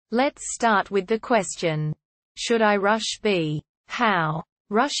Let's start with the question. Should I rush B? How?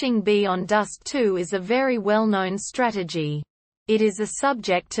 Rushing B on Dust 2 is a very well-known strategy. It is a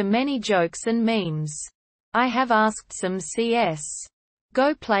subject to many jokes and memes. I have asked some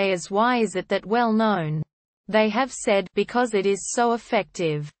CS::GO players why is it that well known. They have said, because it is so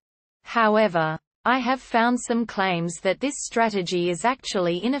effective. However, I have found some claims that this strategy is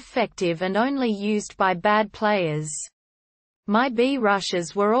actually ineffective and only used by bad players. My B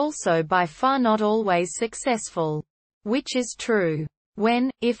rushes were also by far not always successful. Which is true? When,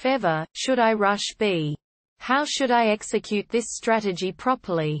 if ever, should I rush B? How should I execute this strategy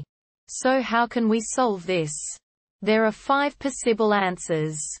properly? So how can we solve this? There are 5 possible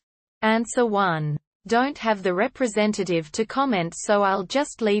answers. Answer 1. Don't have the representative to comment, so I'll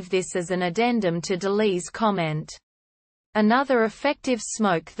just leave this as an addendum to Delee's comment. Another effective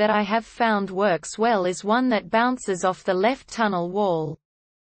smoke that I have found works well is one that bounces off the left tunnel wall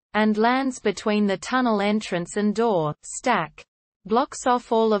and lands between the tunnel entrance and door stack. Blocks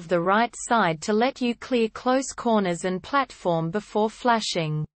off all of the right side to let you clear close corners and platform before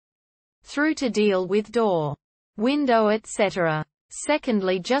flashing through to deal with door, window, etc.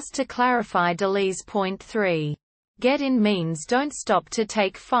 Secondly, just to clarify Delee's point 3. Get in means don't stop to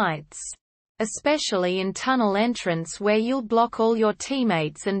take fights. Especially in tunnel entrance where you'll block all your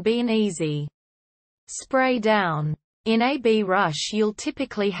teammates and be an easy spray down. In a B rush you'll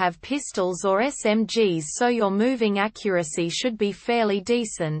typically have pistols or SMGs, so your moving accuracy should be fairly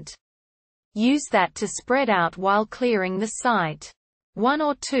decent. Use that to spread out while clearing the site. 1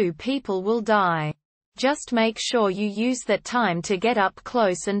 or 2 people will die. Just make sure you use that time to get up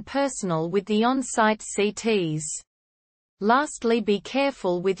close and personal with the on-site CTs. Lastly, be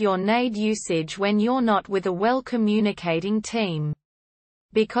careful with your nade usage when you're not with a well-communicating team.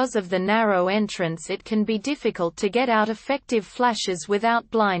 Because of the narrow entrance, it can be difficult to get out effective flashes without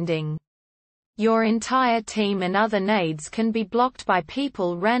blinding your entire team, and other nades can be blocked by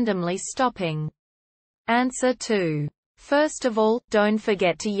people randomly stopping. Answer 2. First of all, don't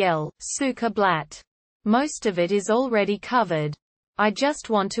forget to yell, "Suka Blatt." Most of it is already covered. I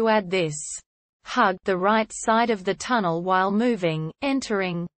just want to add this. Hug the right side of the tunnel while moving,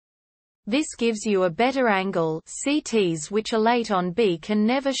 entering. This gives you a better angle. CTs which are late on B can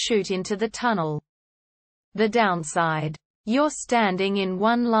never shoot into the tunnel. The downside. You're standing in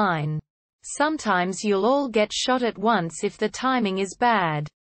one line. Sometimes you'll all get shot at once if the timing is bad.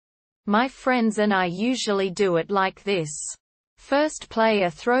 My friends and I usually do it like this. First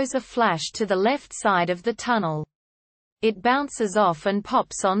player throws a flash to the left side of the tunnel. It bounces off and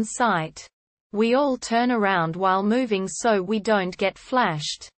pops on sight. We all turn around while moving so we don't get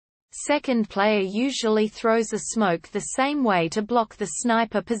flashed. Second player usually throws a smoke the same way to block the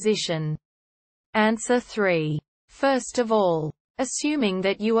sniper position. Answer 3. First of all, assuming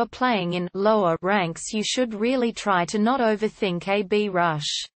that you are playing in lower ranks, you should really try to not overthink a B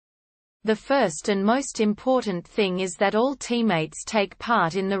rush. The first and most important thing is that all teammates take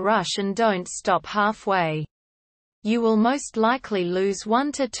part in the rush and don't stop halfway. You will most likely lose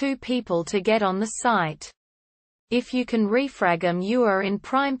 1 to 2 people to get on the site. If you can refrag them, you are in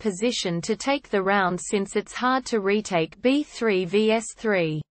prime position to take the round, since it's hard to retake B3 vs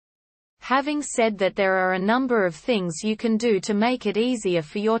 3. Having said that, there are a number of things you can do to make it easier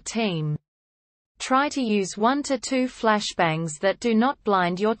for your team. Try to use 1 to 2 flashbangs that do not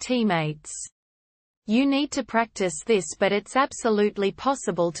blind your teammates. You need to practice this, but it's absolutely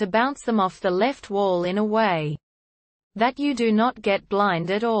possible to bounce them off the left wall in a way that you do not get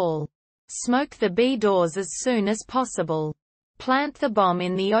blind at all. Smoke the B doors as soon as possible. Plant the bomb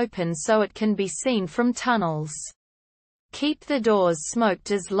in the open so it can be seen from tunnels. Keep the doors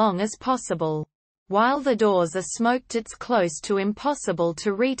smoked as long as possible. While the doors are smoked, it's close to impossible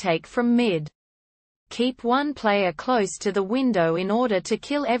to retake from mid. Keep one player close to the window in order to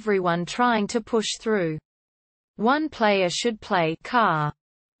kill everyone trying to push through. One player should play car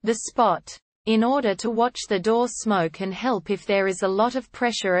the spot in order to watch the door smoke and help if there is a lot of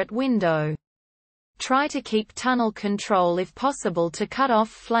pressure at window. Try to keep tunnel control if possible to cut off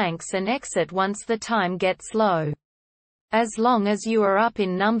flanks and exit once the time gets low. As long as you are up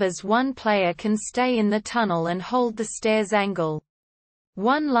in numbers, one player can stay in the tunnel and hold the stairs angle.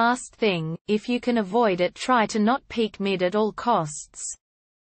 One last thing, if you can avoid it, try to not peek mid at all costs.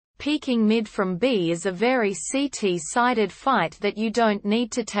 Peeking mid from B is a very CT-sided fight that you don't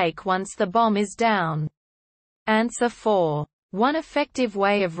need to take once the bomb is down. Answer 4. One effective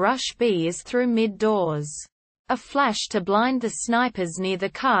way of rush B is through mid doors. A flash to blind the snipers near the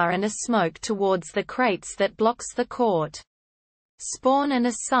car and a smoke towards the crates that blocks the court. Spawn and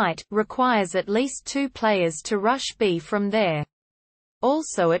a site requires at least 2 players to rush B from there.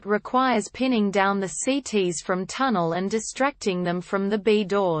 Also it requires pinning down the CTs from tunnel and distracting them from the B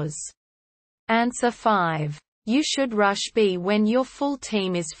doors. Answer 5. You should rush B when your full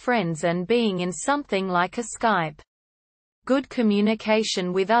team is friends and being in something like a Skype. Good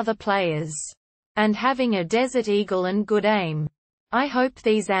communication with other players. And having a Desert Eagle and good aim. I hope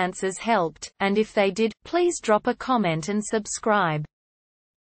these answers helped, and if they did, please drop a comment and subscribe.